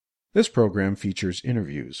This program features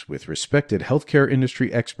interviews with respected healthcare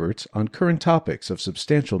industry experts on current topics of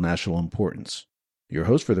substantial national importance. Your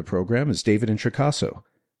host for the program is David Introcaso,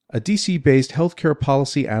 a DC-based healthcare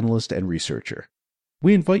policy analyst and researcher.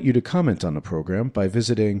 We invite you to comment on the program by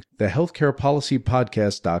visiting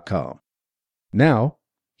thehealthcarepolicypodcast.com. Now,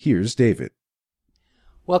 here's David.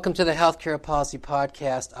 Welcome to the Healthcare Policy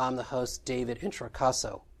Podcast. I'm the host, David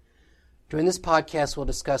Introcaso. During this podcast, we'll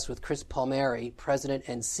discuss with Chris Palmieri, President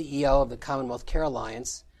and CEO of the Commonwealth Care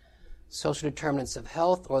Alliance, social determinants of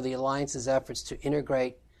health, or the Alliance's efforts to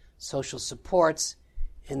integrate social supports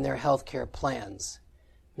in their healthcare plans.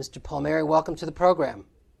 Mr. Palmieri, welcome to the program.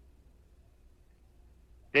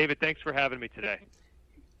 David, thanks for having me today.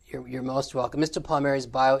 You're most welcome. Mr. Palmieri's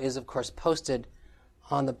bio is, of course, posted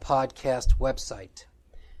on the podcast website.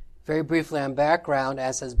 Very briefly on background,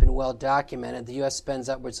 as has been well documented, the U.S. spends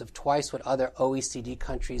upwards of twice what other OECD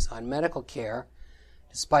countries on medical care,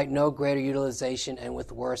 despite no greater utilization and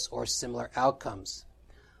with worse or similar outcomes.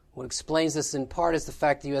 What explains this in part is the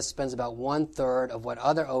fact the U.S. spends about one-third of what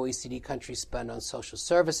other OECD countries spend on social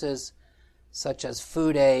services, such as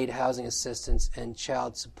food aid, housing assistance, and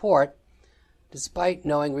child support, despite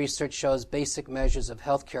knowing research shows basic measures of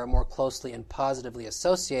health care are more closely and positively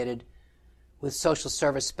associated with social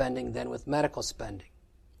service spending than with medical spending.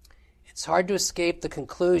 It's hard to escape the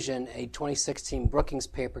conclusion a 2016 Brookings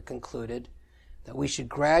paper concluded that we should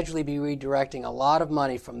gradually be redirecting a lot of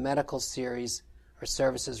money from medical services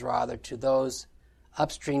to those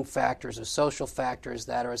upstream factors or social factors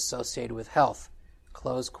that are associated with health,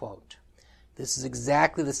 close quote. This is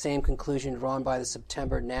exactly the same conclusion drawn by the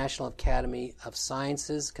September National Academy of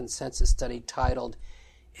Sciences consensus study titled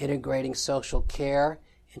Integrating Social Care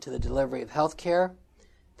into the Delivery of Healthcare.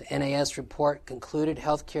 The NAS report concluded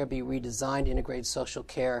healthcare be redesigned to integrate social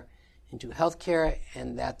care into healthcare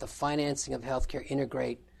and that the financing of healthcare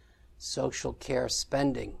integrate social care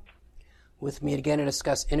spending. With me again to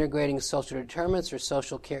discuss integrating social determinants or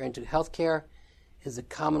social care into healthcare is the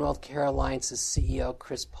Commonwealth Care Alliance's CEO,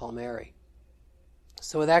 Chris Palmieri.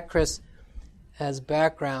 So with that, Chris, as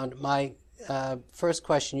background, my first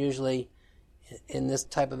question usually in this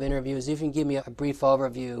type of interview is if you can give me a brief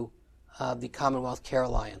overview of the Commonwealth Care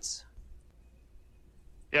Alliance.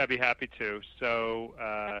 Yeah, I'd be happy to.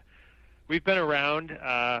 So we've been around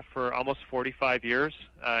for almost 45 years,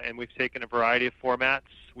 and we've taken a variety of formats.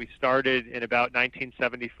 We started in about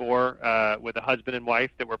 1974 with a husband and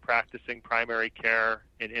wife that were practicing primary care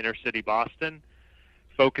in inner-city Boston,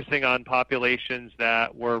 focusing on populations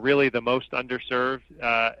that were really the most underserved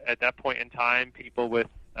at that point in time, people with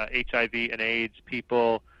HIV and AIDS,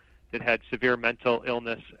 people that had severe mental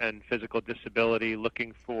illness and physical disability,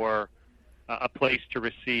 looking for a place to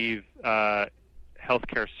receive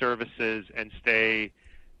healthcare services and stay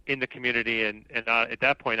in the community and not, at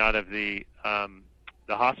that point, out of the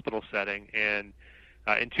hospital setting. And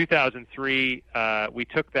in 2003, we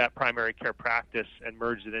took that primary care practice and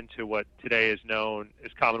merged it into what today is known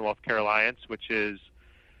as Commonwealth Care Alliance, which is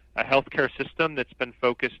a healthcare system that's been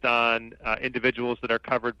focused on individuals that are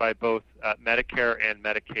covered by both Medicare and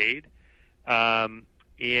Medicaid.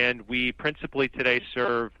 And we principally today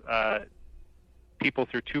serve people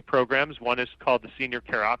through two programs. One is called the Senior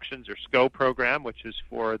Care Options, or SCO program, which is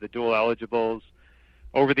for the dual eligibles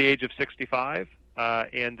over the age of 65.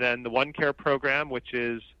 And then the One Care program, which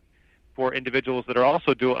is for individuals that are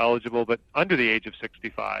also dual eligible but under the age of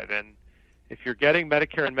 65. And if you're getting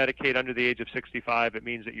Medicare and Medicaid under the age of 65, it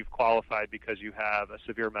means that you've qualified because you have a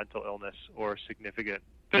severe mental illness or significant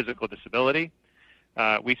physical disability.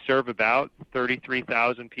 We serve about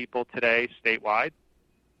 33,000 people today statewide,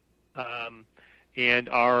 and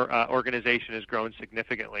our organization has grown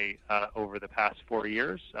significantly over the past 4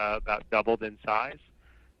 years, about doubled in size,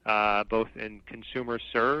 both in consumers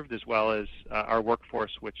served as well as our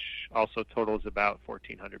workforce, which also totals about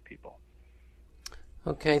 1,400 people.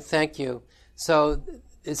 Okay, thank you. So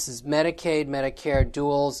this is Medicaid, Medicare,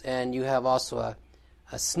 duals, and you have also a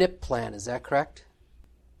SNP plan, is that correct?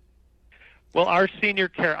 Well, our Senior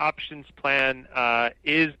Care Options Plan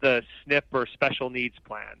is the SNP, or Special Needs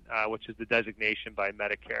Plan, which is the designation by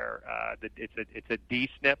Medicare. It's a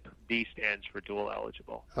D-SNP. D stands for dual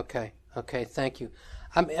eligible. Okay, thank you.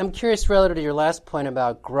 I'm curious relative to your last point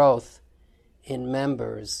about growth in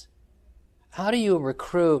members. How do you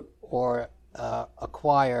recruit or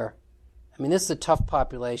acquire? I mean, this is a tough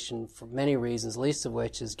population for many reasons, least of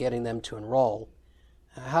which is getting them to enroll.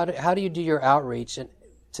 How do you do your outreach, and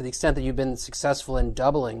to the extent that you've been successful in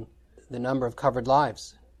doubling the number of covered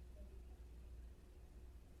lives?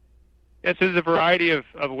 Yes, there's a variety of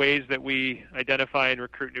ways that we identify and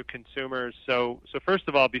recruit new consumers. So first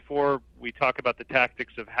of all, before we talk about the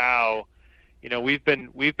tactics of how, we've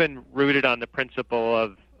been rooted on the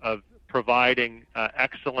principle of providing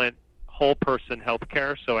excellent whole person health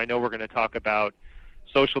care. So I know we're going to talk about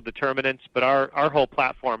social determinants, but our whole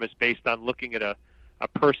platform is based on looking at a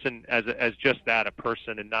person as just that, a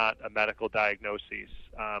person, and not a medical diagnosis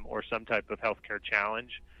or some type of healthcare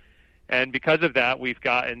challenge. And because of that, we've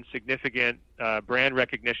gotten significant brand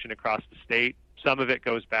recognition across the state. Some of it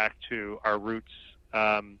goes back to our roots,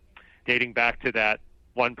 dating back to that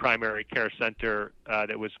one primary care center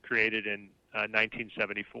that was created in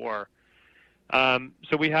 1974.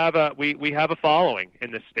 So we have a following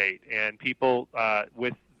in the state, and people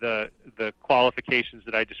with the qualifications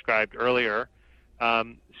that I described earlier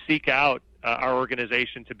seek out our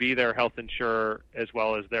organization to be their health insurer as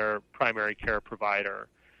well as their primary care provider.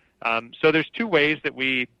 So there's two ways that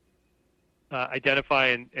we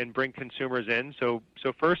identify and bring consumers in. So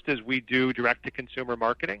first is we do direct-to-consumer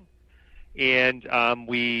marketing, and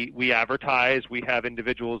we advertise. We have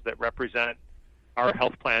individuals that represent our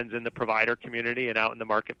health plans in the provider community and out in the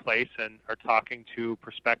marketplace and are talking to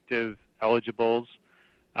prospective eligibles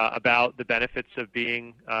about the benefits of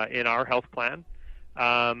being in our health plan.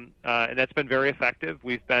 And that's been very effective.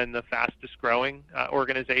 We've been the fastest growing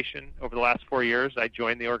organization over the last 4 years. I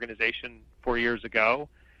joined the organization 4 years ago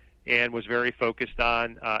and was very focused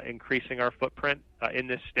on increasing our footprint in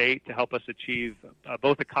this state to help us achieve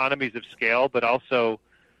both economies of scale, but also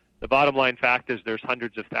the bottom line fact is there's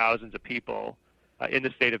hundreds of thousands of people in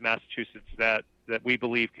the state of Massachusetts that we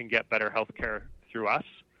believe can get better health care through us.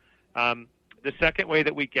 The second way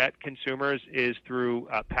that we get consumers is through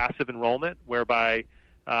passive enrollment, whereby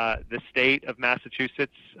the state of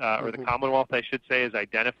Massachusetts, or the Commonwealth, I should say, is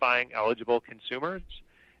identifying eligible consumers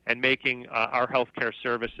and making our healthcare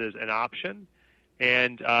services an option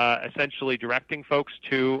and essentially directing folks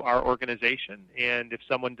to our organization. And if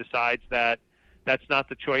someone decides that that's not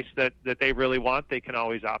the choice that they really want, they can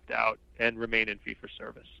always opt out and remain in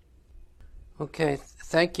fee-for-service. Okay,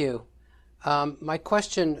 thank you. My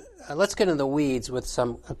question, let's get into the weeds with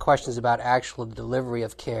some questions about actual delivery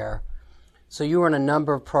of care. So you were in a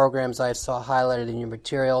number of programs I saw highlighted in your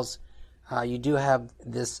materials. You do have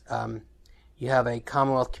this, you have a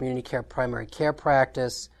Commonwealth Community Care primary care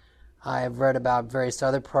practice. I have read about various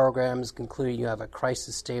other programs, including you have a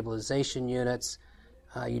crisis stabilization units.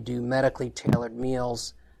 You do medically tailored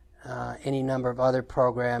meals, any number of other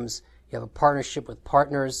programs. You have a partnership with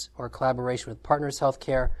Partners or collaboration with Partners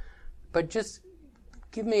Healthcare. But just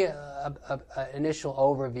give me an initial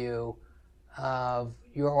overview of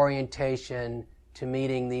your orientation to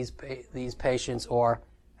meeting these patients or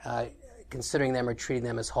considering them or treating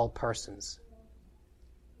them as whole persons.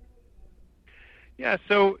 Yeah,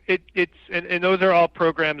 so it's and those are all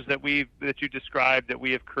programs that you described that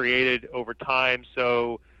we have created over time.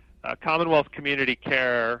 So Commonwealth Community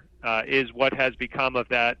Care is what has become of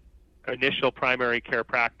that initial primary care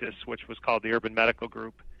practice, which was called the Urban Medical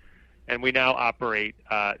Group. And we now operate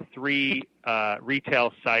 3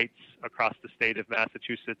 retail sites across the state of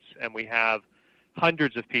Massachusetts, and we have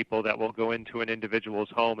hundreds of people that will go into an individual's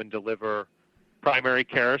home and deliver primary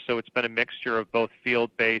care. So it's been a mixture of both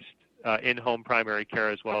field-based, in-home primary care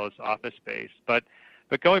as well as office-based. But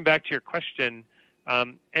going back to your question,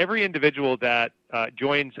 every individual that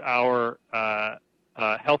joins our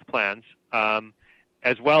health plans,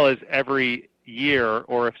 as well as every year,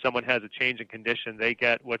 or if someone has a change in condition, they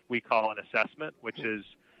get what we call an assessment, which is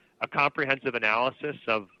a comprehensive analysis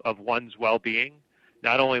of one's well-being,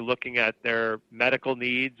 not only looking at their medical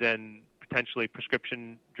needs and potentially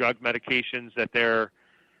prescription drug medications that they're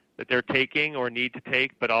taking or need to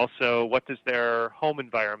take, but also what does their home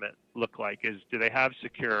environment look like? Do they have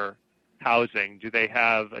secure housing? Do they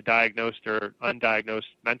have a diagnosed or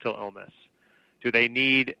undiagnosed mental illness? Do they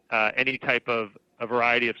need any type of a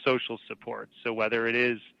variety of social supports? So whether it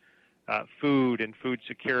is food and food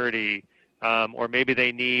security, or maybe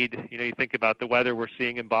they need, you think about the weather we're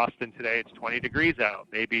seeing in Boston today, it's 20 degrees out.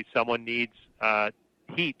 Maybe someone needs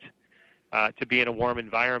heat to be in a warm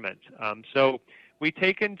environment. So we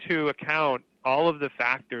take into account all of the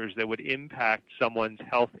factors that would impact someone's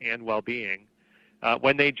health and well-being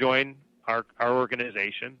when they join our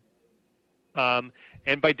organization.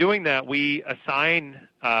 And by doing that, we assign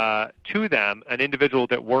to them an individual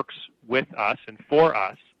that works with us and for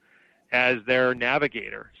us as their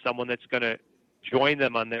navigator, someone that's going to join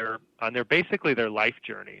them on their basically their life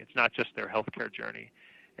journey. It's not just their healthcare journey.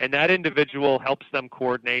 And that individual helps them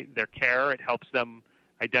coordinate their care. It helps them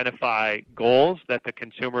identify goals that the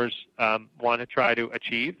consumers want to try to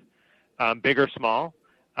achieve, big or small.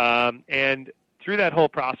 And through that whole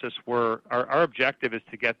process, our objective is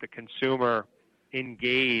to get the consumer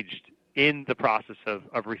engaged in the process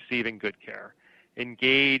of receiving good care,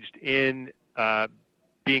 engaged in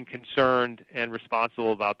being concerned and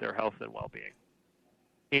responsible about their health and well-being.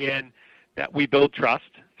 And that we build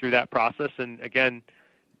trust through that process. And again,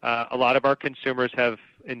 a lot of our consumers have,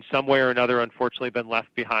 in some way or another, unfortunately been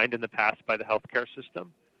left behind in the past by the healthcare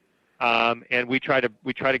system. And we try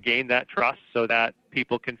to gain that trust so that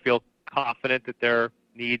people can feel confident that their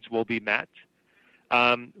needs will be met.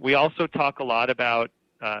 We also talk a lot about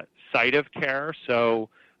site of care. So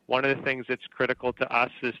one of the things that's critical to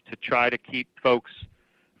us is to try to keep folks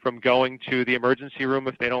from going to the emergency room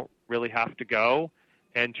if they don't really have to go,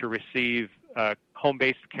 and to receive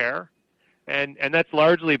home-based care. And that's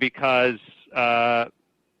largely because,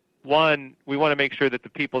 one, we want to make sure that the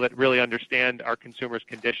people that really understand our consumers'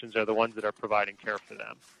 conditions are the ones that are providing care for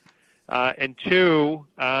them. And two,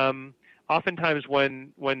 oftentimes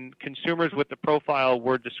when consumers with the profile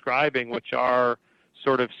we're describing, which are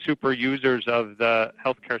sort of super users of the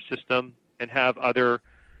healthcare system and have other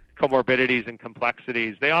comorbidities and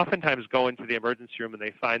complexities, they oftentimes go into the emergency room and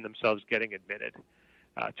they find themselves getting admitted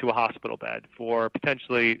to a hospital bed for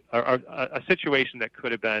potentially a situation that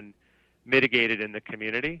could have been mitigated in the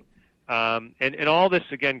community. And all this,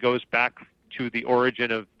 again, goes back to the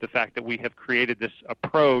origin of the fact that we have created this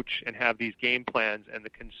approach and have these game plans and the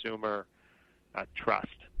consumer trust.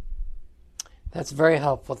 That's very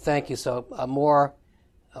helpful. Thank you. So a more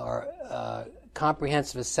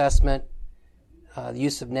comprehensive assessment, the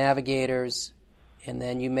use of navigators, and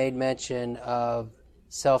then you made mention of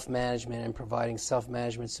self-management and providing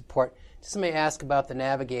self-management support. Just let me ask about the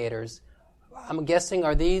navigators. I'm guessing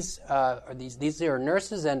these are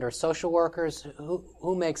nurses and or social workers?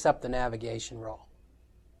 Who makes up the navigation role?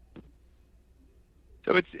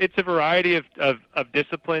 So it's a variety of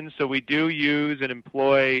disciplines. So we do use and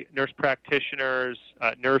employ nurse practitioners,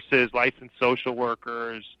 nurses, licensed social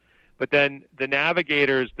workers, but then the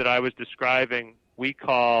navigators that I was describing we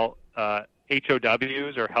call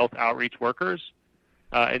HOWs, or health outreach workers,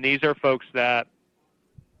 and these are folks that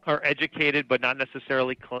are educated but not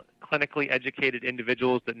necessarily clinically educated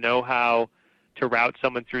individuals that know how to route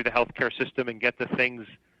someone through the healthcare system and get the things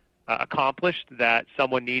accomplished that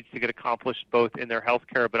someone needs to get accomplished both in their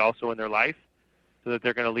healthcare but also in their life, so that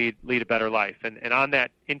they're going to lead a better life. And on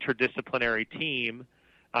that interdisciplinary team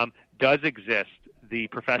does exist the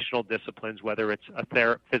professional disciplines, whether it's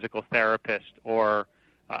a physical therapist or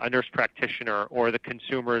a nurse practitioner or the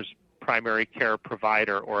consumer's primary care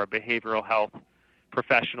provider or a behavioral health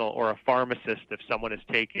professional or a pharmacist if someone is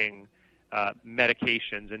taking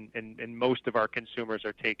medications, and most of our consumers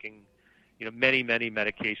are taking many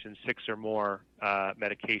medications, 6 or more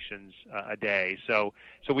medications a day. So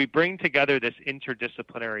we bring together this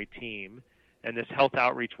interdisciplinary team, and this health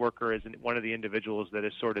outreach worker is one of the individuals that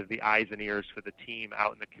is sort of the eyes and ears for the team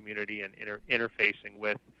out in the community and interfacing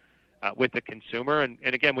with the consumer. And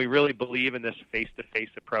again, we really believe in this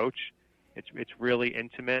face-to-face approach. It's really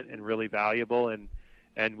intimate and really valuable,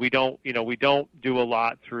 and we don't do a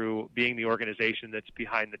lot through being the organization that's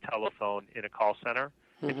behind the telephone in a call center.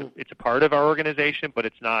 Mm-hmm. It's a part of our organization, but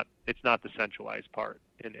it's not the centralized part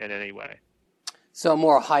in any way. So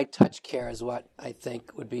more high-touch care is what I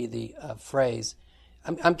think would be the phrase.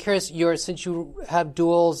 I'm curious, since you have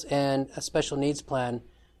duals and a special needs plan,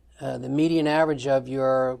 the median average of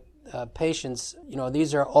your patients,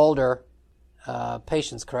 these are older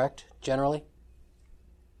patients, correct, generally?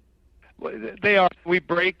 Well, they are. We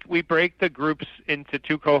break the groups into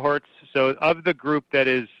 2 cohorts. So of the group that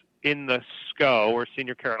is in the SCO, or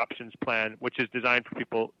Senior Care Options Plan, which is designed for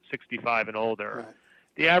people 65 and older, right.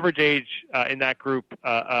 The average age in that group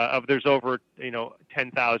of there's over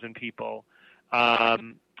 10,000 people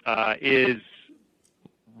is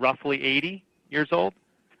roughly 80 years old.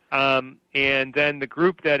 And then the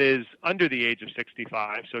group that is under the age of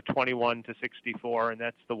 65, so 21 to 64, and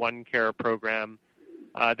that's the One Care program,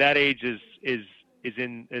 that age is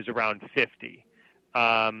around 50.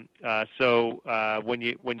 So when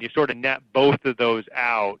you sort of net both of those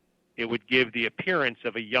out, it would give the appearance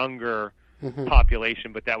of a younger mm-hmm.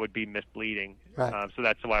 population, but that would be misleading. Right. So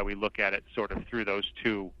that's why we look at it sort of through those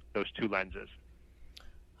two lenses.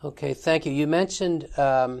 Okay, thank you. You mentioned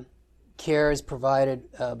care is provided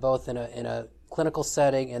both in a clinical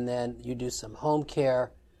setting, and then you do some home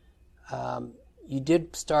care. You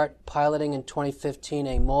did start piloting in 2015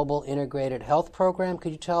 a mobile integrated health program.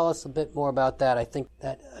 Could you tell us a bit more about that? I think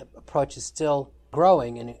that approach is still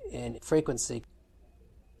growing in frequency.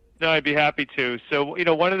 No, I'd be happy to. So,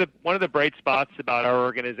 one of the bright spots about our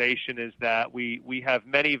organization is that we have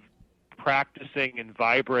many practicing and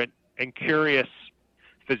vibrant and curious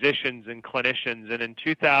physicians and clinicians. And in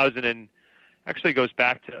 2000, and actually goes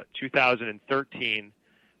back to 2013,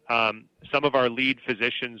 some of our lead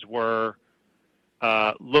physicians were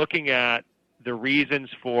looking at the reasons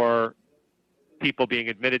for people being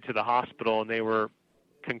admitted to the hospital, and they were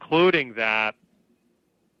concluding that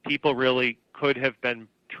people really could have been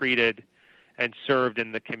treated and served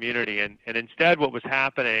in the community. And instead what was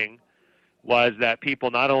happening was that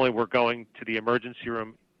people not only were going to the emergency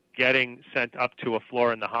room, getting sent up to a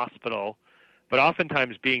floor in the hospital, but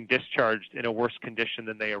oftentimes being discharged in a worse condition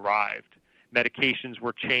than they arrived. Medications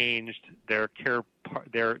were changed, their care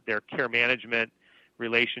management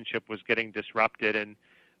relationship was getting disrupted, and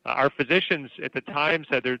our physicians at the time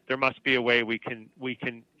said there must be a way we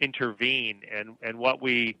can intervene, and what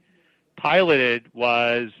we piloted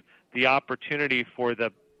was the opportunity for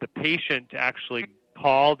the patient to actually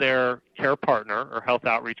call their care partner or health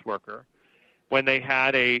outreach worker when they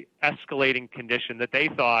had a escalating condition that they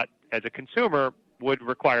thought as a consumer would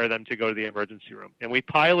require them to go to the emergency room. And we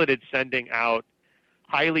piloted sending out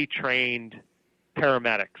highly trained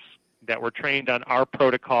paramedics that were trained on our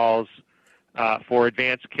protocols for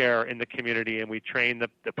advanced care in the community, and we trained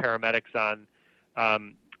the paramedics on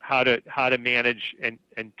how to manage and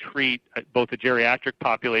treat both a geriatric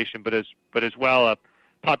population, but as well a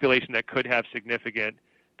population that could have significant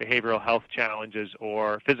behavioral health challenges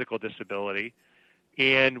or physical disability.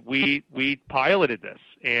 And we piloted this,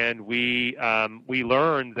 and we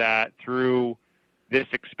learned that through this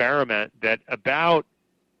experiment that about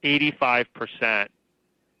 85%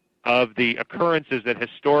 of the occurrences that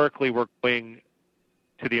historically were going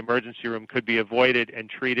to the emergency room could be avoided and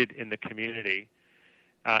treated in the community.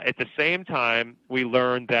 At the same time, we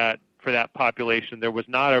learned that for that population, there was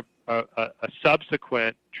not a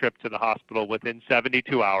subsequent trip to the hospital within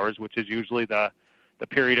 72 hours, which is usually the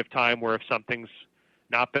period of time where if something's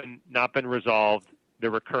not been resolved,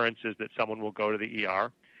 the recurrence is that someone will go to the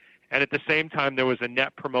ER. And at the same time, there was a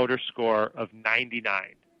net promoter score of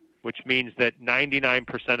 99, which means that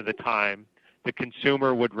 99% of the time, the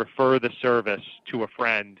consumer would refer the service to a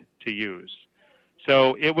friend to use.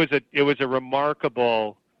 So it was a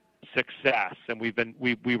remarkable success, and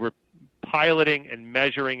we were piloting and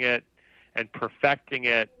measuring it and perfecting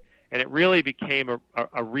it, and it really became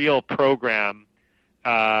a real program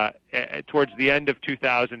towards the end of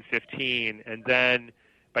 2015, and then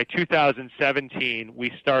by 2017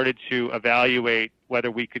 we started to evaluate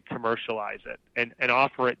whether we could commercialize it and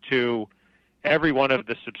offer it to every one of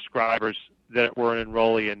the subscribers that were an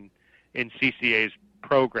enrollee in CCA's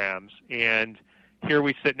programs. And here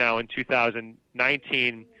we sit now in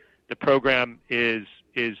 2019. The program is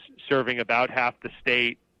serving about half the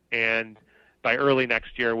state, and by early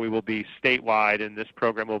next year we will be statewide, and this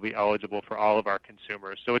program will be eligible for all of our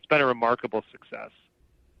consumers. So it's been a remarkable success.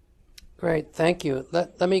 Great, thank you.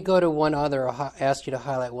 Let me go to one other, or ask you to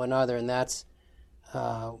highlight one other, and that's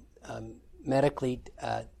your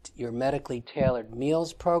medically tailored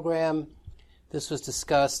meals program. This was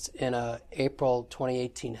discussed in a April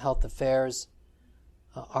 2018 Health Affairs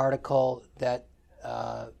article that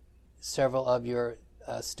several of your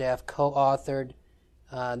staff co-authored.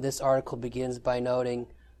 This article begins by noting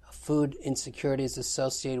food insecurity is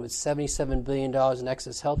associated with $77 billion in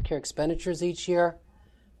excess healthcare expenditures each year.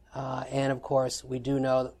 And of course, we do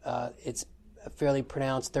know it's fairly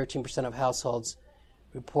pronounced. 13% of households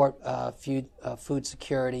report food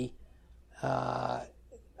security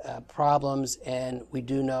problems, and we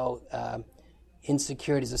do know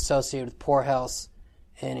insecurity is associated with poor health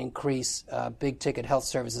and increase big-ticket health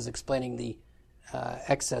services, explaining the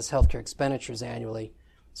excess healthcare expenditures annually.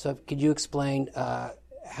 So could you explain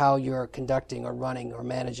how you're conducting or running or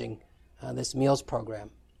managing this meals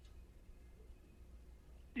program?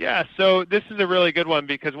 Yeah, so this is a really good one,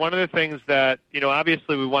 because one of the things that,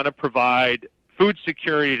 obviously we want to provide food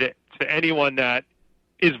security to anyone that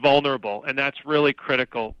is vulnerable, and that's really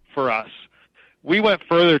critical for us. We went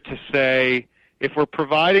further to say, if we're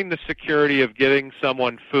providing the security of getting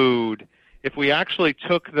someone food, if we actually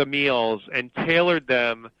took the meals and tailored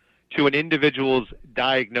them to an individual's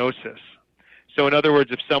diagnosis. So in other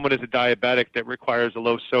words, if someone is a diabetic that requires a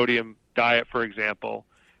low-sodium diet, for example,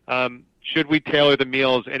 should we tailor the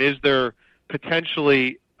meals, and is there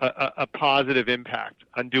potentially a positive impact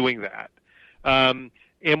on doing that? And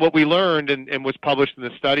what we learned, and was published in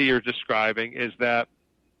the study you're describing, is that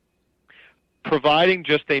providing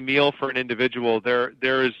just a meal for an individual,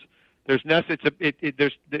 there's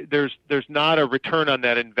not a return on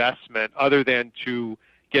that investment other than to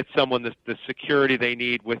get someone the security they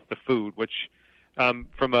need with the food, which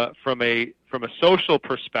from a social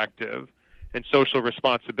perspective and social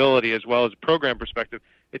responsibility as well as a program perspective,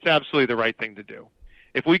 it's absolutely the right thing to do.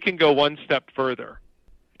 If we can go one step further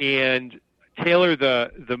and tailor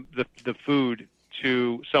the food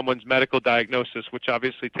to someone's medical diagnosis, which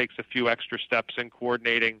obviously takes a few extra steps in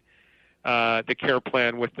coordinating the care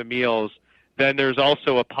plan with the meals, then there's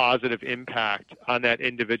also a positive impact on that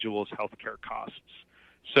individual's healthcare costs.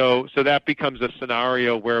 So that becomes a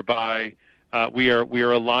scenario whereby we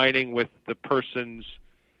are aligning with the person's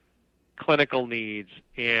clinical needs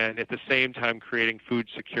and at the same time creating food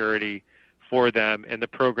security for them. And the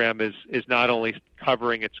program is not only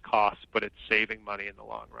covering its costs, but it's saving money in the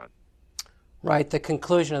long run. Right. The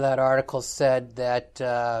conclusion of that article said that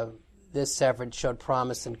this effort showed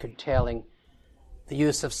promise in curtailing the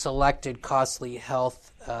use of selected costly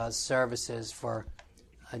health services for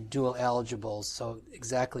dual eligibles. So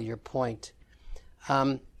exactly your point.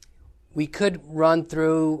 We could run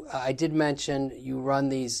through, I did mention you run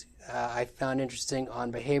these, I found interesting,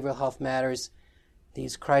 on behavioral health matters,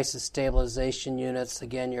 these crisis stabilization units.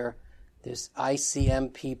 Again, this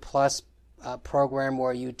ICMP Plus program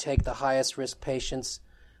where you take the highest risk patients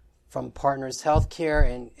from Partners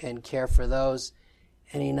Healthcare and care for those,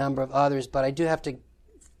 any number of others. But I do have to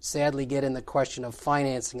sadly get in the question of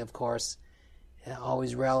financing, of course,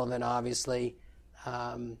 always relevant, obviously.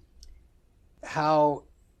 How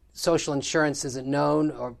social insurance isn't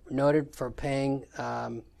known or noted for paying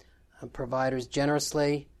providers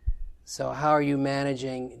generously. So how are you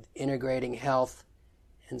managing integrating health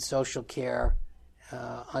and social care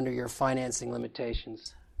under your financing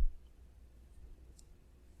limitations?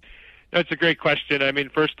 That's a great question. I mean,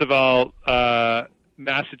 first of all,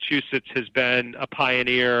 Massachusetts has been a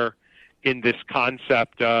pioneer in this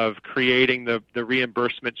concept of creating the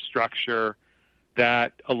reimbursement structure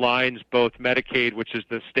that aligns both Medicaid, which is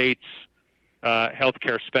the state's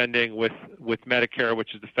healthcare spending, with Medicare,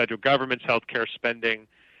 which is the federal government's healthcare spending.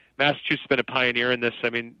 Massachusetts has been a pioneer in this. I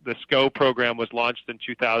mean, the SCO program was launched in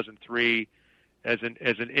 2003 as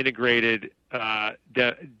an integrated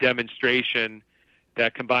demonstration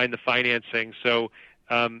that combined the financing. So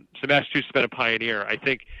Massachusetts has been a pioneer. I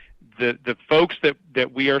think the folks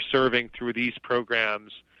that we are serving through these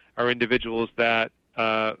programs are individuals that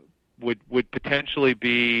would potentially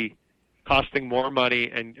be costing more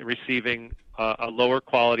money and receiving a lower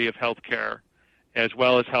quality of health care as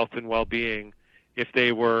well as health and well-being if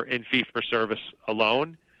they were in fee-for-service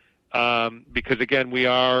alone. Because, again, we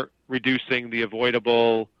are reducing the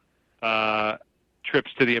avoidable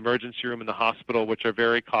trips to the emergency room in the hospital, which are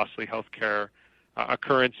very costly health care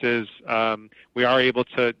occurrences. We are able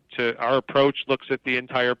to our approach looks at the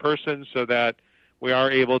entire person so that we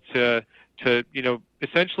are able to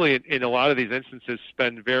essentially in a lot of these instances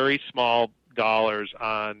spend very small dollars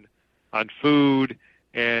on food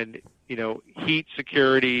and heat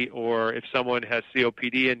security, or if someone has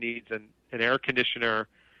COPD and needs an air conditioner.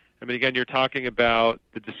 I mean, again, you're talking about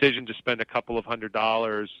the decision to spend a couple of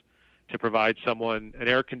 $100s to provide someone an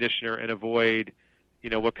air conditioner and avoid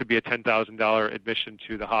what could be a $10,000 admission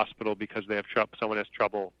to the hospital because someone has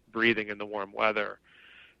trouble breathing in the warm weather.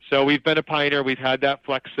 So we've been a pioneer. We've had that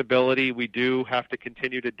flexibility. We do have to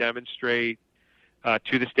continue to demonstrate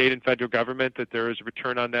to the state and federal government that there is a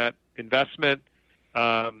return on that investment.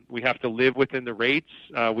 We have to live within the rates.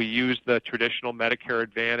 We use the traditional Medicare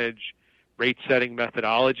Advantage rate-setting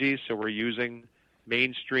methodologies, so we're using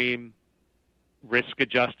mainstream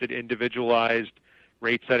risk-adjusted, individualized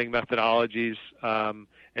rate-setting methodologies, and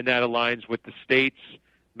that aligns with the state's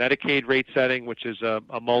Medicaid rate setting, which is a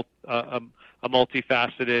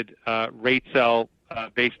multifaceted rate cell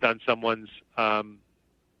based on someone's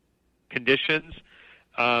conditions.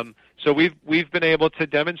 So we've been able to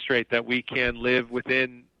demonstrate that we can live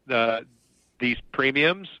within these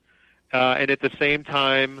premiums, and at the same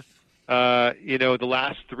time, the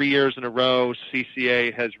last 3 years in a row,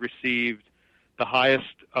 CCA has received the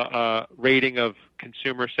highest rating of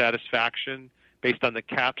consumer satisfaction based on the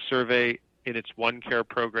CAP survey in its OneCare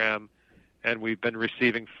program, and we've been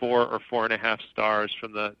receiving 4 or 4.5 stars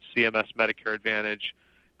from the CMS Medicare Advantage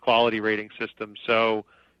quality rating system. So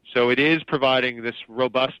it is providing this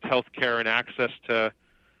robust health care and access to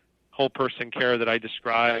whole person care that I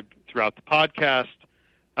described throughout the podcast,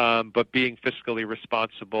 but being fiscally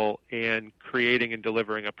responsible and creating and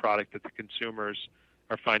delivering a product that the consumers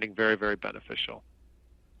are finding very, very beneficial.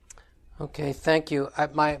 Okay, thank you.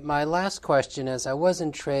 My last question is, I was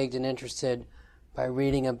intrigued and interested by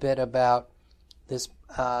reading a bit about this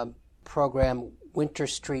program, Winter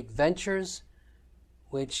Street Ventures,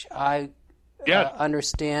 which I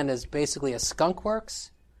understand is basically a skunk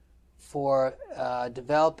works for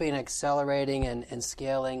developing, accelerating, and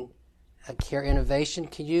scaling care innovation.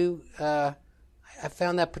 Can you, I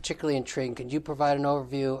found that particularly intriguing. Could you provide an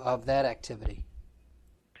overview of that activity?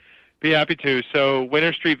 Be happy to. So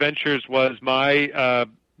Winter Street Ventures was my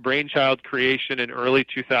brainchild creation in early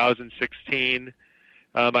 2016.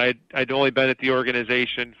 I'd only been at the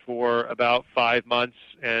organization for about 5 months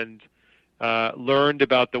and learned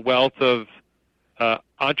about the wealth of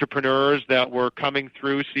entrepreneurs that were coming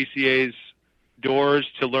through CCA's doors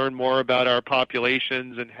to learn more about our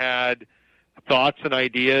populations and had thoughts and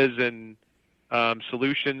ideas and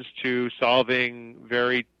solutions to solving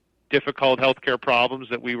very difficult healthcare problems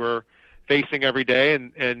that we were facing every day.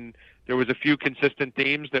 And there was a few consistent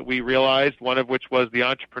themes that we realized, one of which was the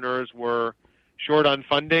entrepreneurs were short on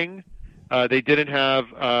funding. They didn't have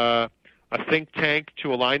a think tank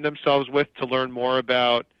to align themselves with to learn more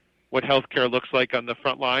about what healthcare looks like on the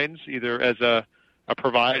front lines, either as a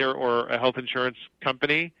provider or a health insurance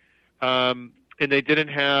company. And they didn't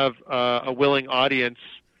have a willing audience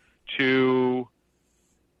to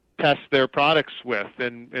test their products with.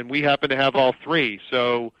 And we happen to have all three.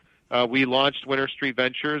 So we launched Winter Street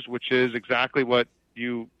Ventures, which is exactly what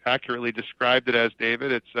you accurately described it as,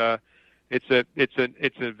 David. It's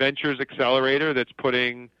a ventures accelerator that's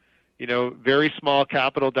putting, very small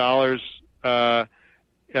capital dollars to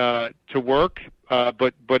work,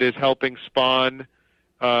 but is helping spawn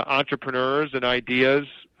entrepreneurs and ideas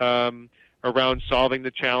around solving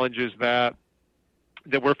the challenges that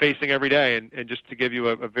we're facing every day. And just to give you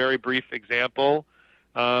a very brief example,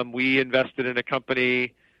 we invested in a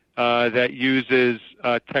company that uses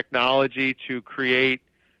technology to create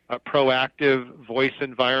a proactive voice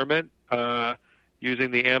environment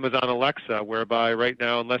using the Amazon Alexa, whereby right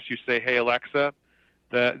now, unless you say, "Hey, Alexa,"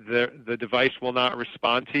 the device will not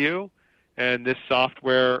respond to you. And this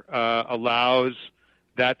software allows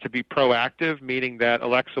that to be proactive, meaning that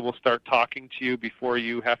Alexa will start talking to you before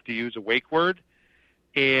you have to use a wake word.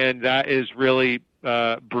 And that is really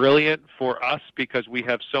brilliant for us because we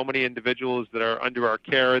have so many individuals that are under our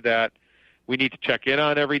care that we need to check in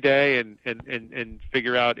on every day and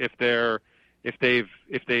figure out if they've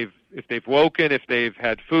woken, if they've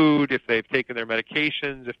had food, if they've taken their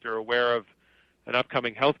medications, if they're aware of an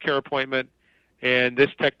upcoming healthcare appointment. And this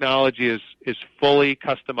technology is fully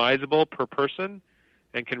customizable per person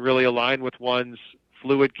and can really align with one's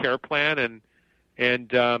fluid care plan, and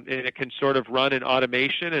it can sort of run in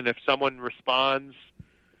automation. And if someone responds,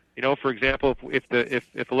 for example,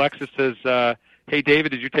 if Alexa says, "Hey, David,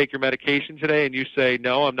 did you take your medication today?" and you say,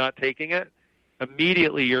 "No, I'm not taking it,"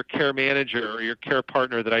 immediately your care manager or your care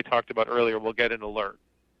partner that I talked about earlier will get an alert.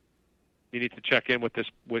 You need to check in with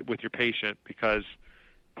your patient because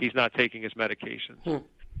he's not taking his medications,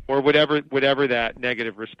 or whatever that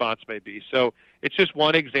negative response may be. So it's just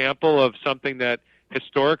one example of something that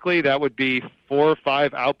historically that would be 4 or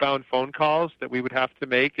 5 outbound phone calls that we would have to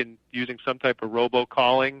make and using some type of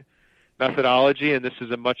robocalling methodology. And this is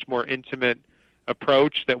a much more intimate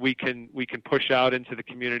approach that we can push out into the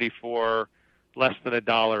community for less than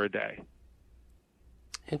 $1 a day.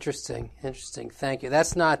 Interesting. Thank you.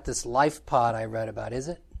 That's not this LifePod I read about, is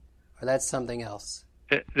it? Or that's something else?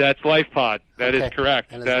 That's LifePod. That is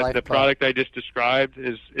correct. LifePod. The product I just described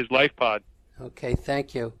is LifePod. Okay,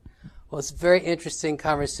 thank you. Well, it's a very interesting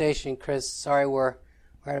conversation, Chris. Sorry we're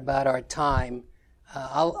right about our time.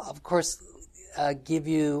 I'll, of course, give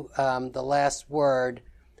you the last word.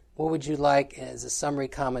 What would you like as a summary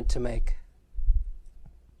comment to make?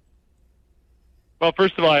 Well,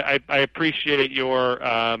 first of all, I appreciate your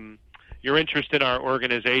interest in our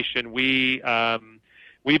organization. We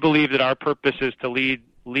believe that our purpose is to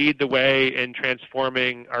lead the way in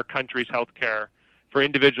transforming our country's healthcare for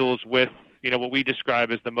individuals with what we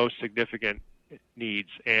describe as the most significant needs.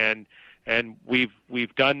 And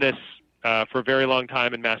we've done this for a very long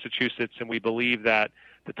time in Massachusetts, and we believe that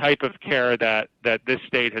the type of care that this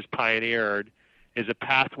state has pioneered is a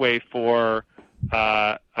pathway for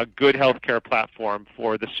a good healthcare platform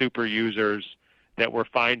for the super users that we're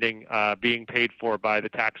finding being paid for by the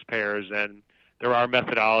taxpayers. And there are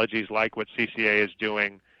methodologies like what CCA is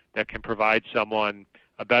doing that can provide someone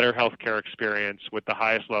a better healthcare experience with the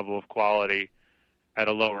highest level of quality at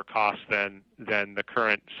a lower cost than the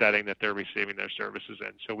current setting that they're receiving their services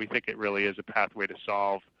in. So we think it really is a pathway to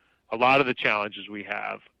solve a lot of the challenges we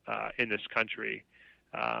have in this country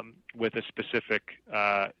with a specific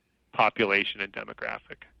population and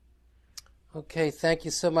demographic. Okay, thank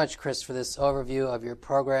you so much, Chris, for this overview of your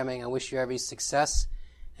programming. I wish you every success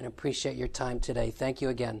and appreciate your time today. Thank you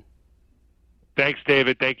again. Thanks,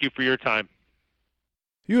 David. Thank you for your time.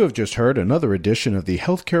 You have just heard another edition of the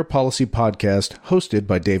Healthcare Policy Podcast hosted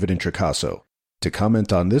by David Intricasso. To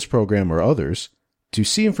comment on this program or others, To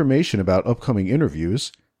see information about upcoming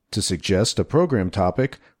interviews, to suggest a program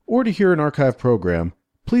topic, or to hear an archive program,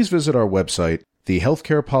 please visit our website,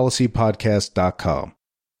 thehealthcarepolicypodcast.com.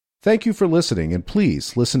 Thank you for listening, and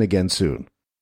please listen again soon.